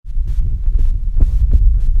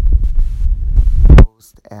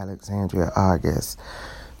Alexandria August.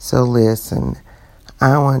 So listen,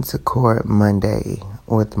 I went to court Monday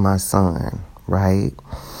with my son, right?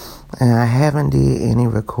 And I haven't did any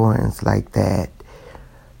recordings like that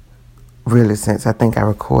really since I think I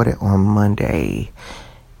recorded on Monday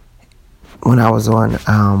when I was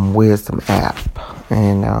on Wisdom app,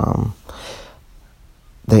 and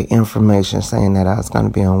the information saying that I was going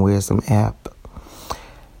to be on Wisdom app.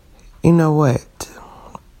 You know what?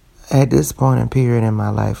 At this point in period in my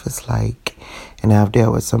life, it's like, and I've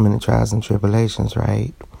dealt with so many trials and tribulations,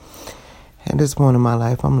 right? At this point in my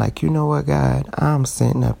life, I'm like, you know what, God? I'm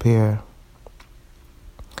sitting up here.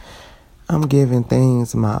 I'm giving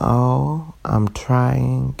things my all. I'm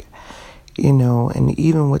trying, and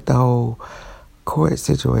even with the whole court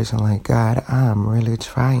situation, like, God, I'm really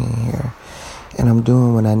trying here. And I'm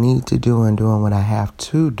doing what I need to do and doing what I have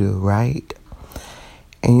to do, right?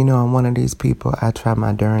 And I'm one of these people, I try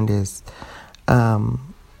my darndest not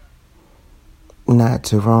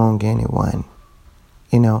to wrong anyone.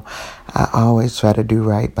 I always try to do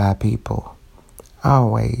right by people.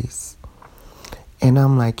 Always. And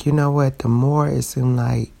I'm like, you know what? The more it seems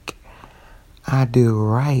like I do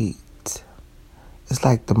right, it's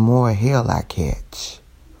like the more hell I catch,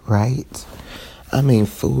 right? I mean,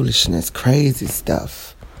 foolishness, crazy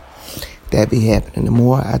stuff that be happening. The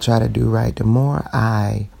more I try to do right, the more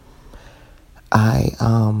I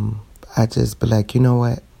just be like, you know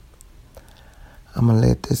what? I'm going to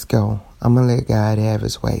let this go. I'm going to let God have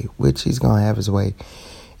his way, which he's going to have his way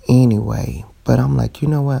anyway. But I'm like, you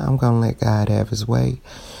know what? I'm going to let God have his way.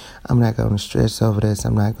 I'm not going to stress over this.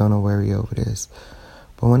 I'm not going to worry over this.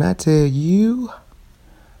 But when I tell you,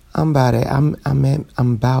 I'm about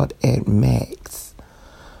at max.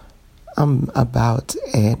 I'm about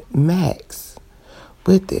at max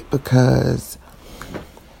with it because,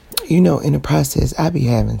 in the process, I be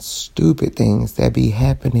having stupid things that be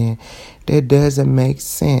happening that doesn't make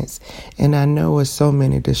sense. And I know it's so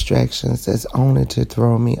many distractions that's only to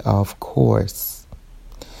throw me off course.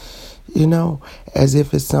 As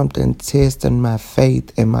if it's something testing my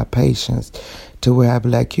faith and my patience to where I be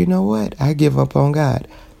like, you know what? I give up on God.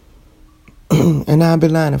 And I'd be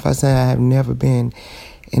lying if I say I have never been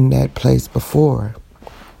in that place before.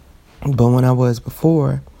 But when I was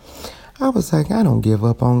before, I was like, I don't give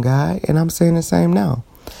up on God. And I'm saying the same now.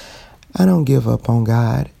 I don't give up on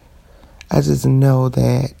God. I just know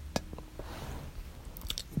that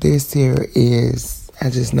this here I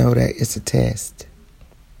just know that it's a test.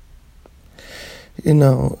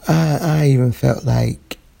 I even felt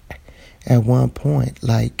like at one point,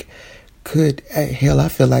 like, I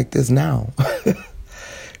feel like this now.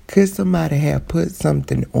 Could somebody have put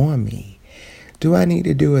something on me? Do I need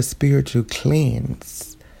to do a spiritual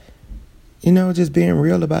cleanse? Just being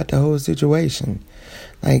real about the whole situation.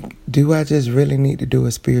 Like, do I just really need to do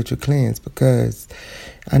a spiritual cleanse? Because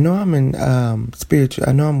I know I'm in I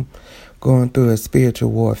know I'm going through a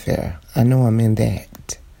spiritual warfare. I know I'm in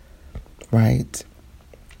that. Right?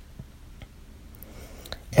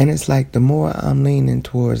 And it's like the more I'm leaning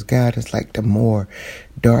towards God, it's like the more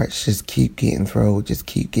darts just keep getting thrown.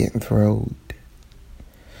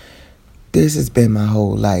 This has been my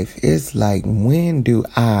whole life. It's like, when do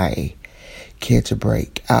I catch a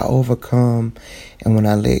break? I overcome, and when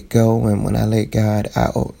I let go and when I let God,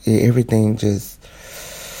 everything just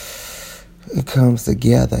it comes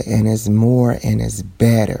together, and it's more and it's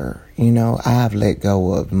better. I've let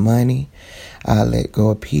go of money. I let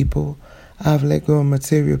go of people. I've let go of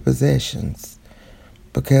material possessions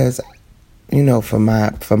because, for my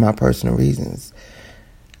personal reasons,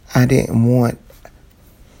 I didn't want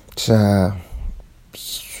to.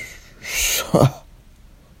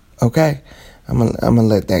 Okay, I'm gonna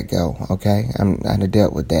let that go. Okay, I've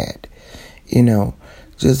dealt with that.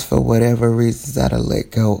 Just for whatever reasons, I'd let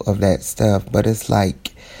go of that stuff. But it's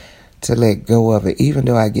like to let go of it, even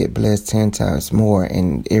though I get blessed 10 times more,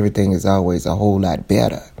 and everything is always a whole lot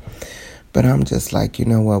better. But I'm just like, you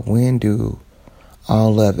know what? When do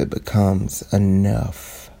all of it becomes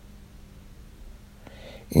enough?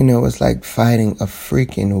 It's like fighting a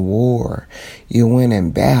freaking war. You're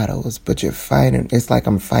winning battles, but you're fighting. It's like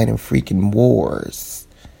I'm fighting freaking wars.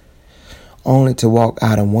 Only to walk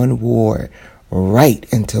out of one war right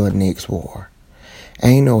into the next war.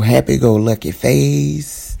 Ain't no happy-go-lucky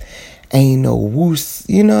phase. Ain't no woos.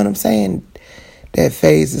 You know what I'm saying? That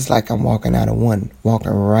phase is like I'm walking out of one,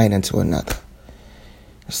 walking right into another.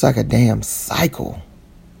 It's like a damn cycle.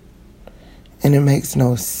 And it makes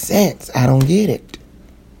no sense. I don't get it.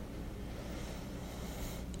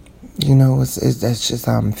 That's just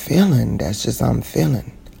how I'm feeling.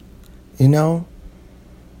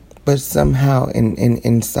 But somehow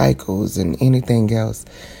in cycles and anything else,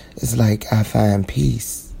 it's like I find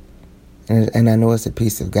peace. And I know it's a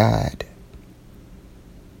peace of God.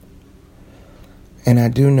 And I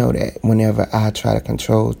do know that whenever I try to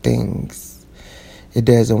control things, it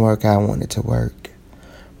doesn't work how I want it to work.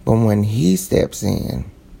 But when He steps in,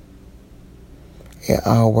 it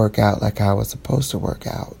all work out like I was supposed to work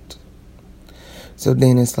out. So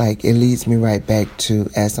then it's like it leads me right back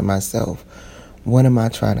to asking myself, what am I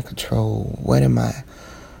trying to control? What am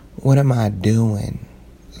I doing?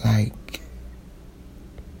 Like,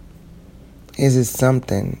 is it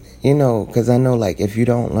something, because I know, like, if you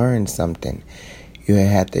don't learn something,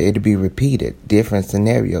 it'll be repeated, different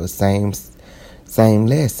scenarios, same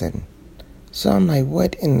lesson. So I'm like,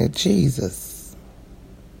 what in the Jesus?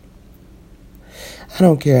 I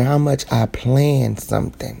don't care how much I plan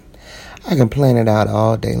something. I can plan it out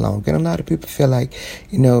all day long. And a lot of people feel like,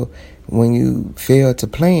 when you fail to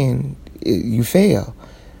plan, you fail.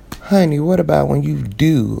 Honey, what about when you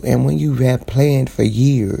do and when you have planned for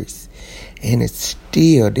years and it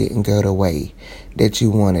still didn't go the way that you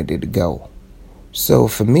wanted it to go? So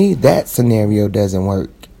for me, that scenario doesn't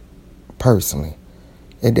work personally.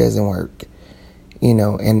 It doesn't work. And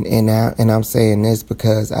I'm saying this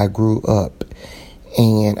because I grew up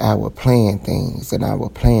and I would plan things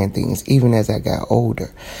even as I got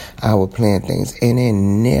older. I would plan things and it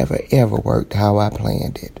never ever worked how I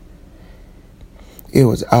planned it. It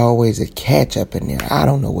was always a catch up in there. I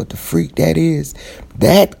don't know what the freak that is.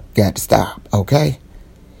 That got to stop, okay?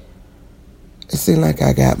 It seemed like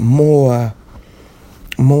I got more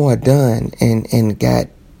done and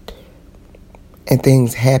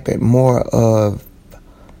things happened more of,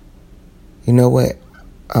 you know what?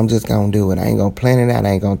 I'm just going to do it. I ain't going to plan it out.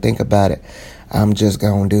 I ain't going to think about it. I'm just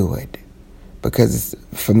going to do it. Because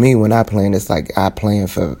for me, when I plan, it's like I plan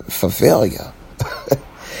for failure.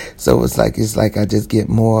 So it's like I just get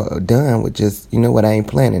more done with just, I ain't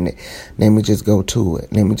planning it. Let me just go to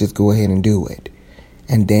it. Let me just go ahead and do it.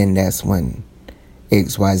 And then that's when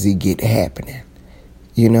XYZ get happening.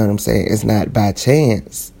 You know what I'm saying? It's not by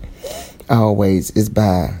chance always. It's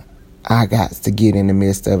by I got to get in the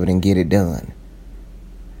midst of it and get it done.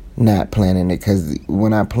 Not planning it, because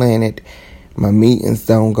when I plan it, my meetings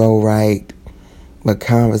don't go right. My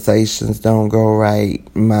conversations don't go right.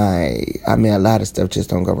 A lot of stuff just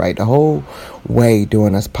don't go right. The whole way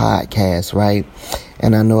doing this podcast, right?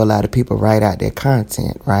 And I know a lot of people write out their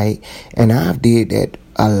content, right? And I've did that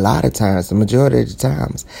a lot of times. The majority of the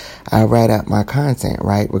times, I write out my content,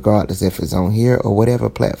 right? Regardless if it's on here or whatever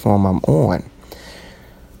platform I'm on.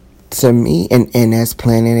 To me, and that's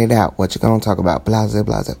planning it out. What you gonna talk about? Blah, blah,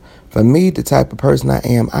 blah. For me, the type of person I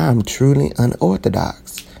am, I'm truly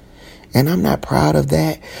unorthodox. And I'm not proud of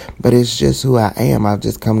that, but it's just who I am. I've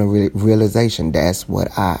just come to realization that's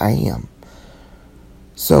what I am.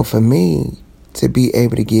 So for me to be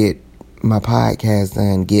able to get my podcast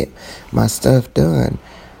done, get my stuff done,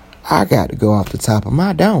 I got to go off the top of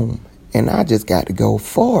my dome. And I just got to go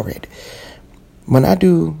for it. When I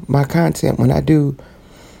do my content, when I do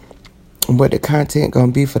what the content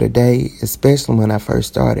gonna be for the day, especially when I first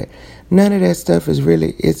started, none of that stuff is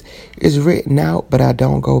really it's written out, but I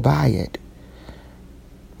don't go by it.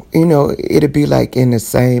 It'll be like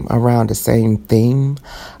around the same theme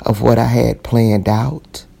of what I had planned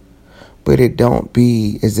out, but it don't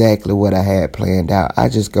be exactly what I had planned out. I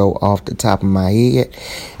just go off the top of my head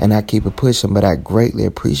and I keep it pushing. But I greatly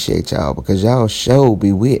appreciate y'all because y'all show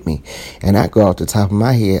be with me, and I go off the top of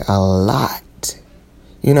my head a lot.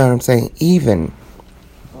 You know what I'm saying? Even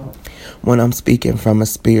when I'm speaking from a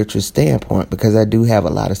spiritual standpoint, because I do have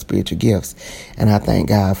a lot of spiritual gifts, and I thank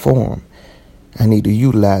God for them. I need to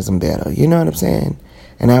utilize them better. You know what I'm saying?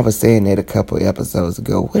 And I was saying that a couple of episodes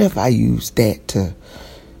ago. What if I use that to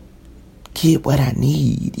get what I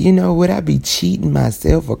need? Would I be cheating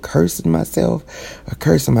myself or cursing myself or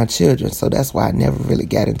cursing my children? So that's why I never really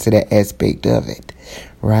got into that aspect of it,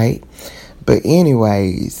 right? But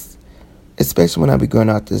anyways, especially when I be going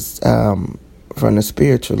out this from the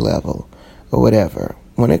spiritual level or whatever.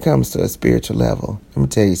 When it comes to a spiritual level, let me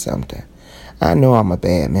tell you something. I know I'm a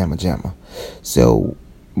bad mama jamma. So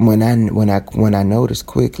when I notice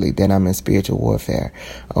quickly that I'm in spiritual warfare,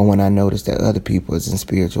 or when I notice that other people is in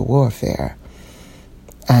spiritual warfare,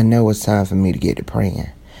 I know it's time for me to get to praying.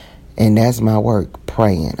 And that's my work,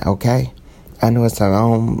 praying, okay? I know it's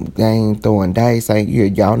time. I ain't throwing dice.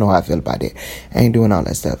 Y'all know how I feel about that. I ain't doing all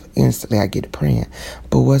that stuff. Instantly, I get to praying.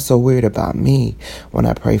 But what's so weird about me, when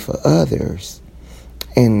I pray for others,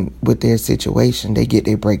 and with their situation, they get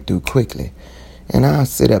their breakthrough quickly. And I'll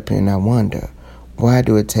sit up here and I wonder, why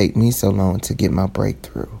do it take me so long to get my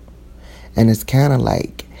breakthrough? And it's kind of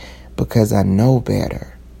like because I know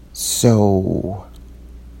better. So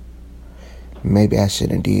maybe I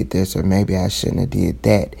shouldn't have did this, or maybe I shouldn't have did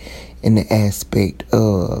that, in the aspect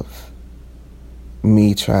of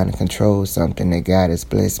me trying to control something that God has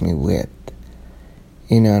blessed me with.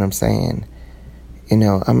 You know what I'm saying?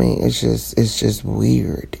 It's just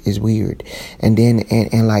weird. It's weird. And then,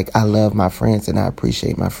 and like, I love my friends and I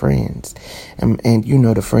appreciate my friends. And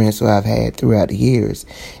the friends who I've had throughout the years.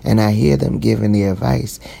 And I hear them giving their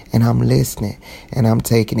advice. And I'm listening. And I'm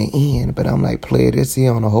taking it in. But I'm like, player, this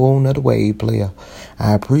here on a whole nother wave, player.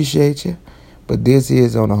 I appreciate you. But this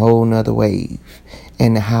is on a whole nother wave.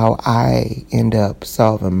 And how I end up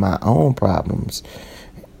solving my own problems.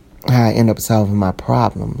 How I end up solving my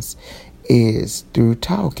problems is through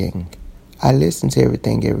talking. I listen to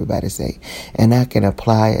everything everybody say, and I can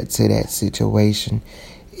apply it to that situation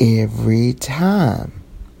every time.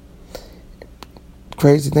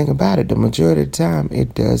 Crazy thing about it, the majority of the time,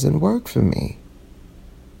 it doesn't work for me.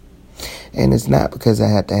 And it's not because I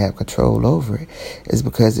have to have control over it. It's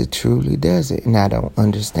because it truly doesn't, and I don't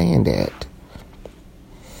understand that.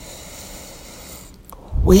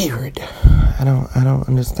 Weird. I don't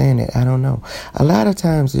understand it. I don't know. A lot of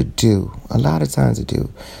times it do.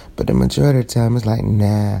 But the majority of the time it's like,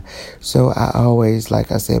 nah. So I always,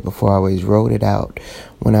 like I said before, I always wrote it out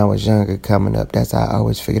when I was younger coming up. That's how I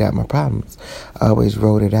always figured out my problems. I always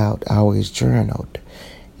wrote it out. I always journaled.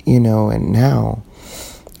 And now,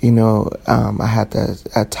 I have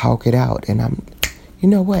to talk it out. And you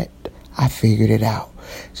know what? I figured it out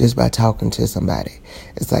just by talking to somebody.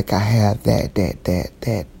 It's like I have that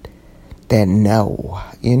no,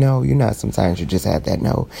 sometimes you just have that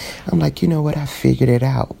no. I'm like, you know what, I figured it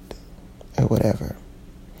out, or whatever.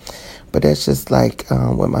 But that's just like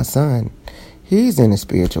with my son. He's in a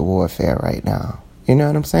spiritual warfare right now. You know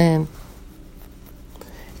what I'm saying?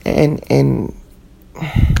 And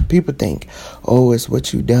people think, oh, it's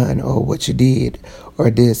what you done, or what you did, or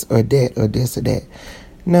this, or that, or this, or that.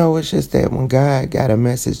 No, it's just that when God got a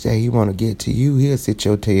message that he want to get to you, he'll sit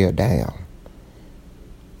your tail down.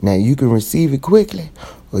 Now, you can receive it quickly,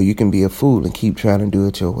 or you can be a fool and keep trying to do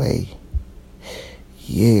it your way.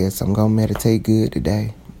 Yes, I'm going to meditate good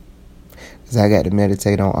today. Because I got to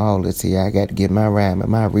meditate on all this here. I got to get my rhyme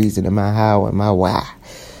and my reason and my how and my why.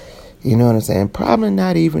 You know what I'm saying? Probably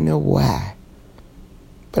not even the why.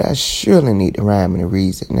 But I surely need the rhyme and the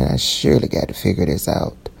reason. And I surely got to figure this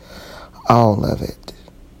out. All of it.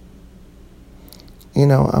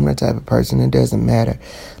 I'm the type of person, it doesn't matter.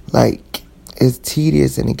 Like, it's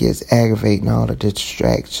tedious and it gets aggravating, all the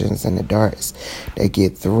distractions and the darts that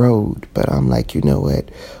get thrown. But I'm like, you know what?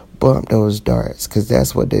 Bump those darts, because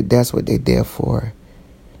that's what they're there for.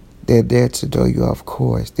 They're there to throw you off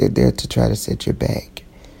course. They're there to try to set you back.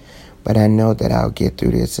 But I know that I'll get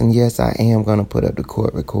through this. And yes, I am going to put up the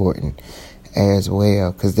court recording as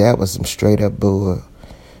well, because that was some straight up bull.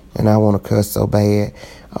 And I want to cuss so bad.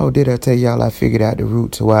 Oh, did I tell y'all I figured out the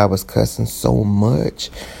root to why I was cussing so much?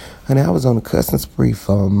 And I was on a cussing spree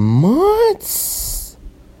for months.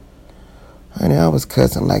 And I was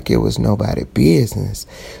cussing like it was nobody's business.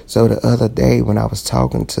 So the other day when I was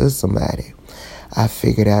talking to somebody, I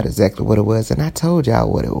figured out exactly what it was. And I told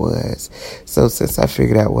y'all what it was. So since I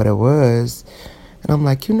figured out what it was, and I'm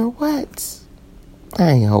like, you know what?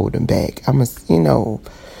 I ain't holding back. I'm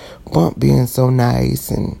Bump being so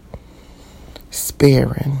nice and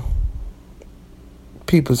sparing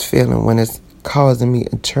people's feeling when it's causing me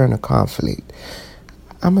internal conflict.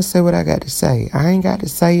 I'm going to say what I got to say. I ain't got to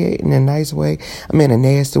say it in a nice way. In a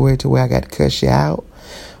nasty way to where I got to cuss you out.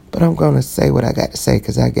 But I'm going to say what I got to say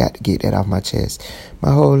because I got to get that off my chest.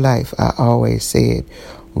 My whole life, I always said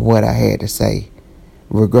what I had to say.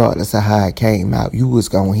 Regardless of how it came out, you was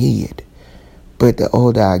going to hear it. But the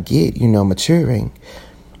older I get, maturing,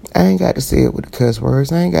 I ain't got to say it with the cuss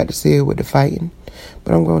words. I ain't got to say it with the fighting.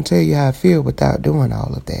 But I'm going to tell you how I feel without doing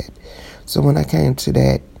all of that. So when I came to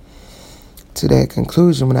that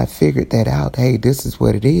conclusion, when I figured that out, hey, this is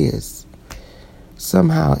what it is.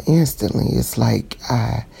 Somehow, instantly, it's like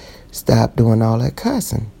I stopped doing all that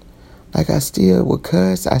cussing. Like I still would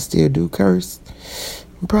cuss. I still do curse.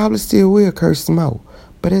 Probably still will curse some more.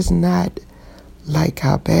 But it's not like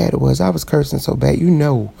how bad it was. I was cursing so bad. You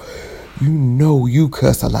know you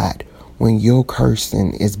cuss a lot when your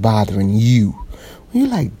cursing is bothering you. When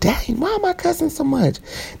you're like, dang, why am I cussing so much?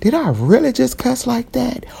 Did I really just cuss like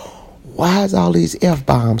that? Why is all these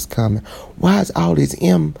F-bombs coming? Why is all these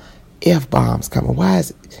F-bombs coming? Why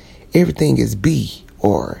is everything is B?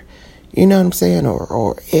 Or, you know what I'm saying?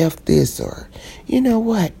 Or F this, or, you know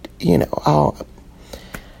what?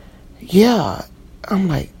 Yeah. I'm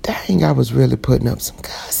like, dang, I was really putting up some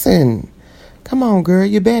cussing. Come on, girl,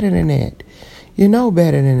 you're better than that. You know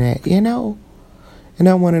better than that, you know? And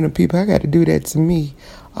I'm one of the people, I got to do that to me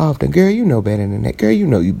often. Girl, you know better than that. Girl, you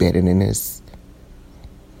know you better than this.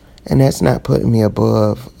 And that's not putting me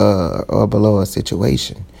above or below a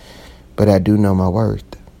situation. But I do know my worth.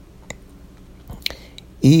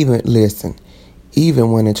 Even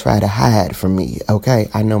when they try to hide from me, okay?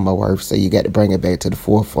 I know my worth, so you got to bring it back to the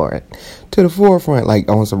forefront. To the forefront, like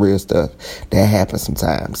on some real stuff. That happens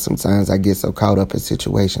sometimes. Sometimes I get so caught up in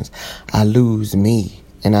situations, I lose me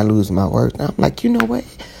and I lose my worth. And I'm like, you know what?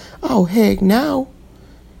 Oh, heck no.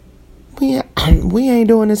 We ain't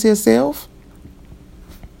doing this yourself.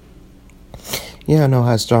 Y'all know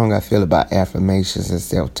how strong I feel about affirmations and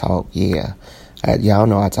self-talk. Yeah. Y'all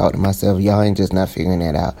know I talk to myself. Y'all ain't just not figuring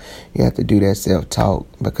that out. You have to do that self-talk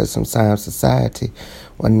because sometimes society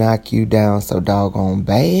will knock you down so doggone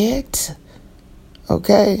bad.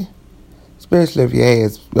 Okay? Especially if your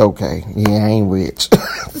ass, okay, yeah, I ain't rich.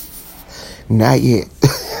 Not yet.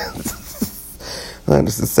 Under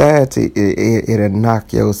society, it'll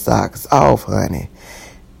knock your socks off, honey.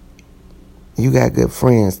 You got good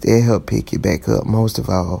friends. They'll help pick you back up. Most of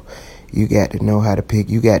all, you got to know how to pick.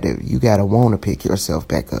 You got to want to pick yourself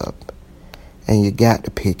back up. And you got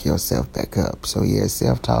to pick yourself back up. So, yeah,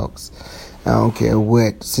 self-talks. I don't care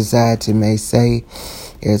what society may say.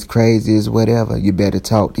 As crazy as whatever, you better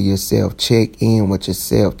talk to yourself. Check in with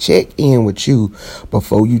yourself. Check in with you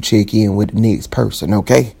before you check in with the next person,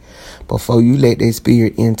 okay? Before you let their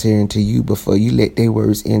spirit enter into you, before you let their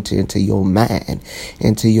words enter into your mind,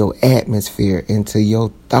 into your atmosphere, into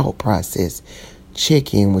your thought process,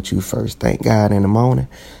 check in with you first. Thank God in the morning.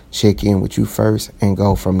 Check in with you first and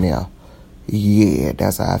go from there. Yeah,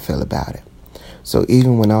 that's how I feel about it. So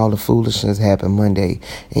even when all the foolishness happened Monday,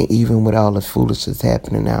 and even with all the foolishness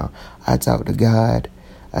happening now, I talk to God,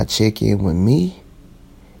 I check in with me,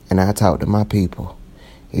 and I talk to my people.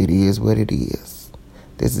 It is what it is.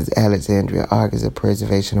 This is Alexandria August of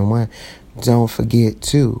Preservation of One. Don't forget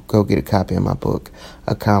to go get a copy of my book,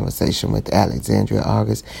 A Conversation with Alexandria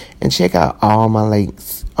August, and check out all my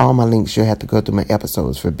links. All my links, you'll have to go through my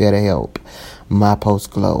episodes for better help. My Post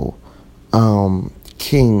Glow,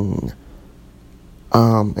 King,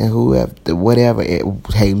 and whoever, whatever.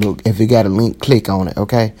 Hey, look, if you got a link, click on it,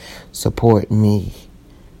 okay? Support me,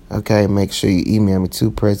 okay? Make sure you email me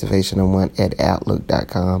to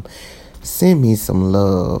preservationof1@outlook.com. Send me some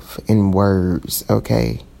love in words,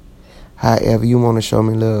 okay? However you want to show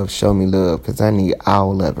me love, because I need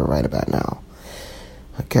all of it right about now.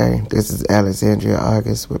 Okay, this is Alexandria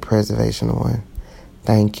August with Preservation of One.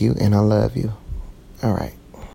 Thank you, and I love you. All right.